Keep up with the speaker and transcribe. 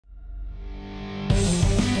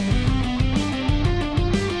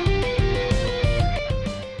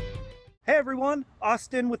everyone,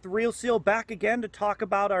 Austin with The Real Seal back again to talk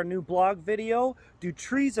about our new blog video, Do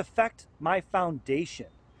Trees Affect My Foundation?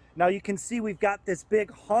 Now you can see we've got this big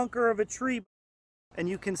honker of a tree and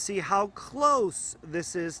you can see how close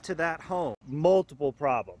this is to that home. Multiple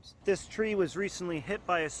problems. This tree was recently hit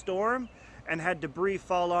by a storm and had debris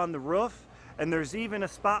fall on the roof, and there's even a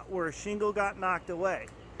spot where a shingle got knocked away.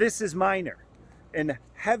 This is minor. In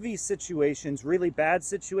heavy situations, really bad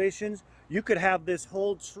situations, you could have this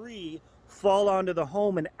whole tree fall onto the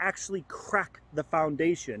home and actually crack the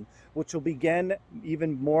foundation, which will begin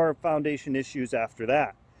even more foundation issues after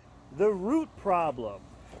that. The root problem.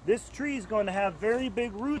 This tree is going to have very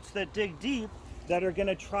big roots that dig deep that are going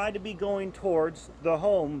to try to be going towards the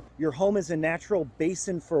home. Your home is a natural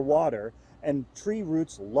basin for water, and tree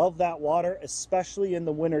roots love that water, especially in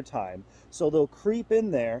the wintertime. So they'll creep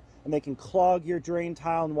in there and they can clog your drain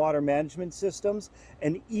tile and water management systems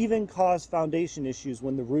and even cause foundation issues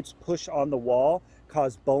when the roots push on the wall,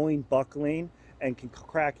 cause bowing, buckling, and can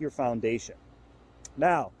crack your foundation.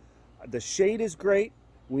 Now, the shade is great.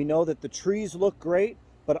 We know that the trees look great,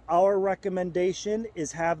 but our recommendation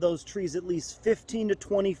is have those trees at least 15 to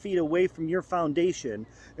 20 feet away from your foundation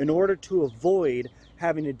in order to avoid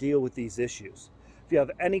having to deal with these issues. If you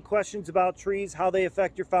have any questions about trees, how they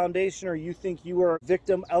affect your foundation, or you think you are a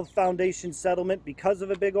victim of foundation settlement because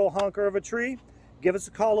of a big old honker of a tree, give us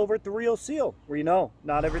a call over at The Real Seal, where you know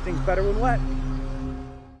not everything's better when wet.